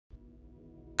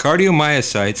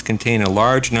Cardiomyocytes contain a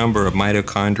large number of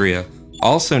mitochondria,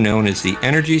 also known as the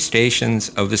energy stations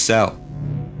of the cell.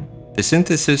 The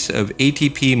synthesis of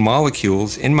ATP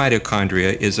molecules in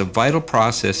mitochondria is a vital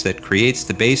process that creates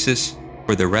the basis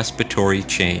for the respiratory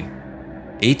chain.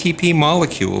 ATP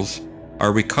molecules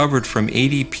are recovered from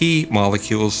ADP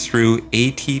molecules through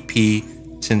ATP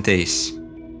synthase.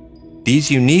 These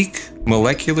unique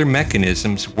molecular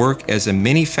mechanisms work as a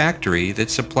mini factory that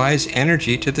supplies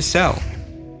energy to the cell.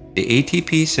 The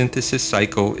ATP synthesis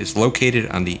cycle is located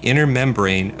on the inner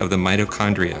membrane of the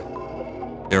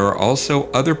mitochondria. There are also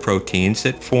other proteins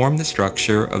that form the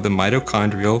structure of the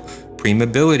mitochondrial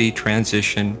permeability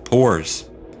transition pores.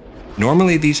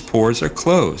 Normally these pores are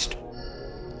closed.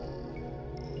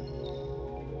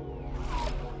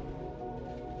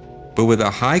 But with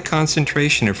a high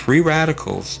concentration of free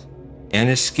radicals and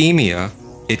ischemia,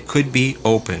 it could be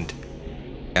opened.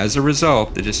 As a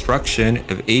result, the destruction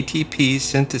of ATP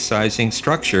synthesizing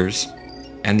structures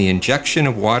and the injection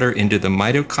of water into the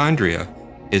mitochondria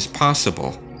is possible.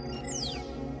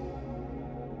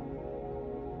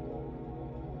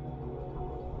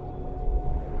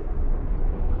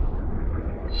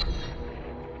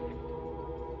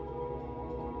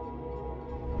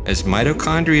 As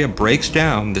mitochondria breaks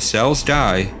down, the cells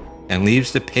die and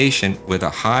leaves the patient with a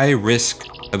high risk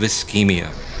of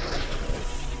ischemia.